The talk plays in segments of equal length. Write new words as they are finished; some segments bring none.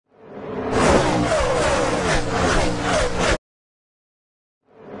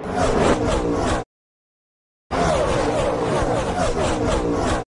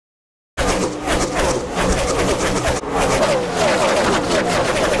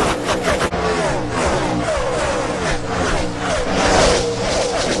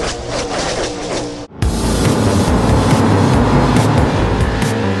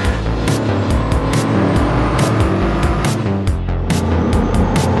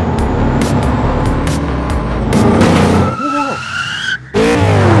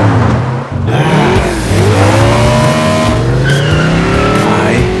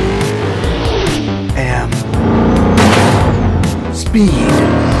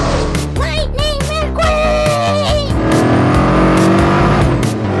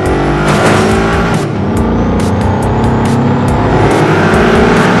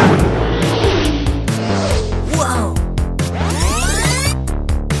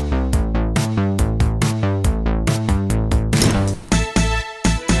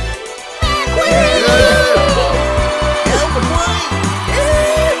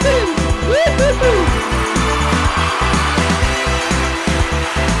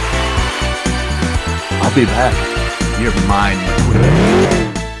I'll be back. You're mine,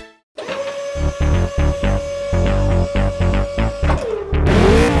 McQueen.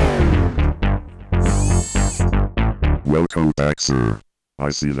 Welcome back, sir. I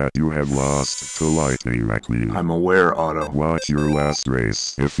see that you have lost to Lightning McQueen. I'm aware, Otto. Watch your last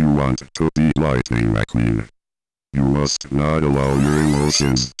race if you want to beat Lightning McQueen. You must not allow your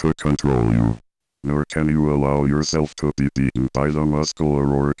emotions to control you. Nor can you allow yourself to be beaten by the muscular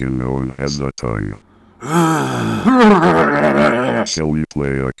organ known as the tongue. Shall we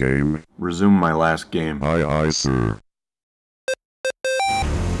play a game? Resume my last game. Aye, aye, sir.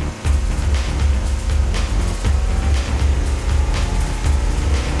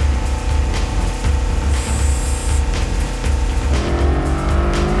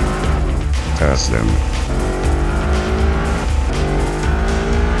 Pass them.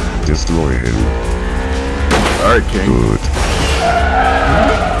 Destroy him. Alright, King. Good.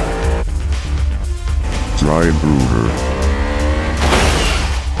 Try Brooder.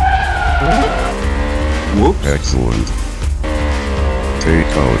 Whoops. Excellent. Take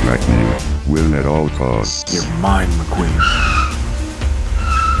out McQueen. Win at all costs. You're mine, McQueen.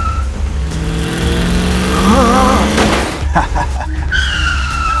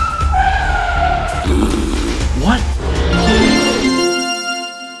 What?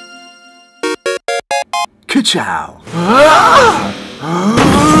 Ka-chow!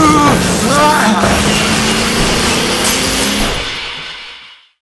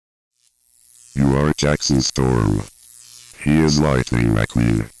 You are Jackson Storm. He is Lightning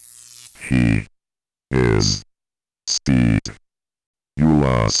McQueen. He is Speed. You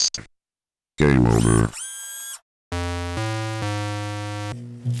lost. Game over.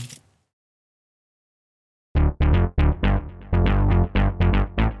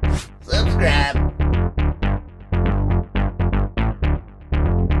 Subscribe.